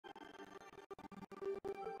Hey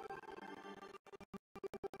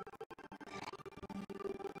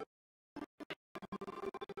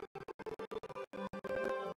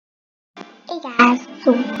guys,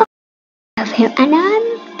 so welcome here, and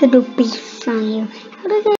I'm gonna be showing you how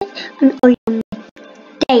to get an item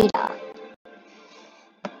data.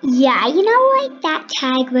 Yeah, you know, like that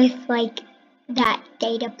tag with like that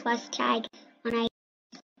data plus tag on I.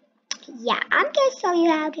 Yeah, I'm gonna show you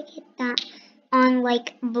how to get that on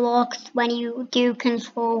like blocks when you do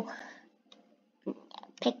control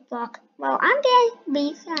pick block. Well, I'm gonna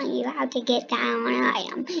be showing you how to get that on an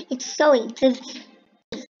item. It's so easy.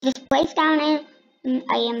 Just place down an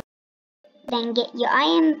item. Then get your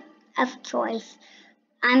item of choice.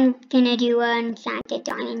 I'm gonna do an enchanted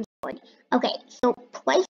diamond sword. Okay, so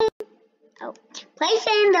place it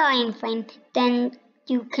in the iron frame, then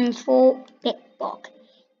you control pick block.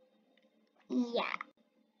 Yeah.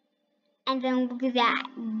 And then look at that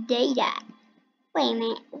data. Wait a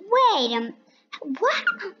minute. What?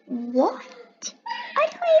 What? I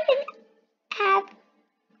don't even have.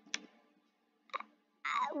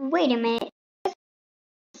 Wait a minute.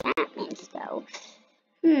 That means though.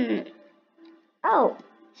 Oh,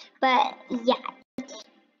 but yeah,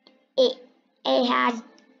 it has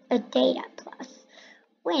a data plus.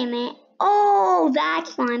 Wait a minute. Oh,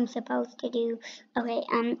 that's what I'm supposed to do. Okay,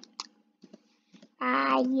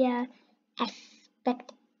 I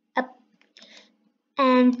expect up,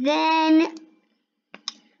 and then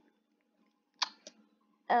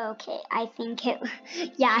okay, I think it.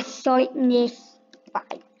 Yeah, sort this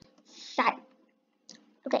by start.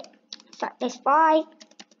 Okay, start this by,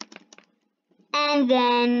 and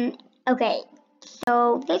then okay.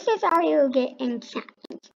 So this is how you get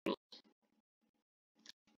enchantments.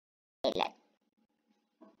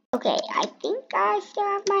 Okay, I think I still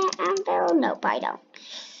have my anvil. Nope, I don't.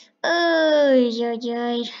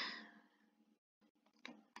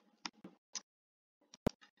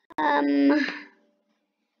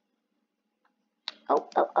 Oh,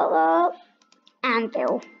 oh,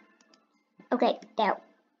 anvil. Okay, there.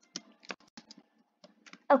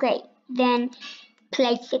 Okay, then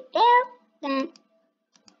place it there. Then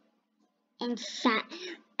enchant.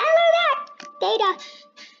 I love that data.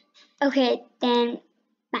 Okay, then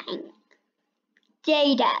bang.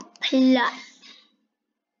 Data plus.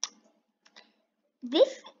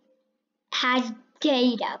 This has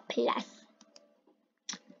data plus.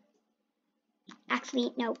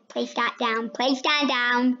 Actually, no. Place that down. Place that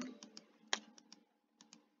down.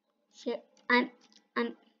 Sure, I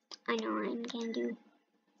know what I'm gonna do.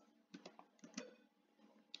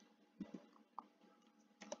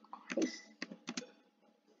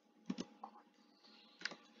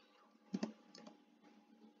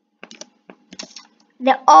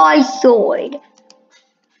 The ice sword.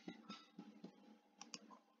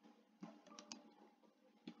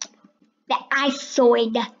 The ice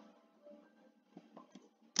sword.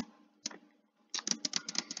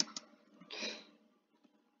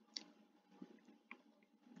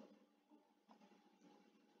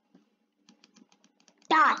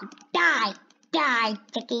 Die,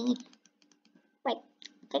 Chicky. Wait,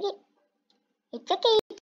 Chicky? Hey, Chicky.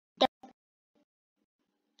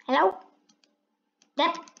 Hello?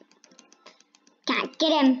 Yep. Can't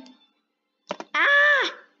get him.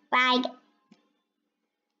 Ah! Lag.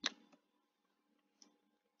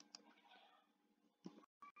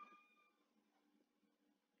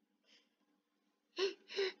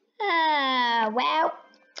 Well.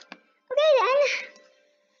 Okay then.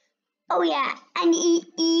 Oh yeah, and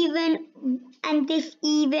this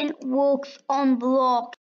even works on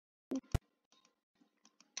blocks.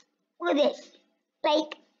 Look at this.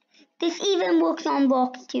 Like, this even works on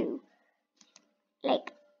blocks too.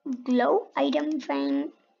 Like, glow item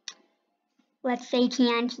frame. Let's say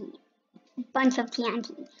TNT. Bunch of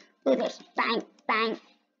TNT. Look at this. Bang, bang,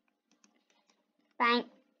 bang.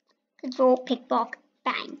 Control pick block.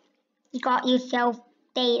 Bang. You got yourself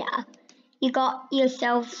data. You got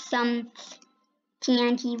yourself some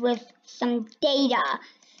TNT with some data.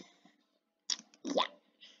 Yeah.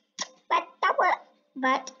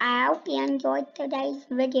 But I hope you enjoyed today's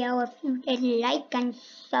video. If you did, like and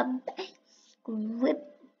subscribe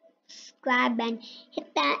and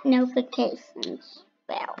hit that notifications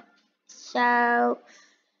bell. So,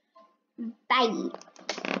 bye.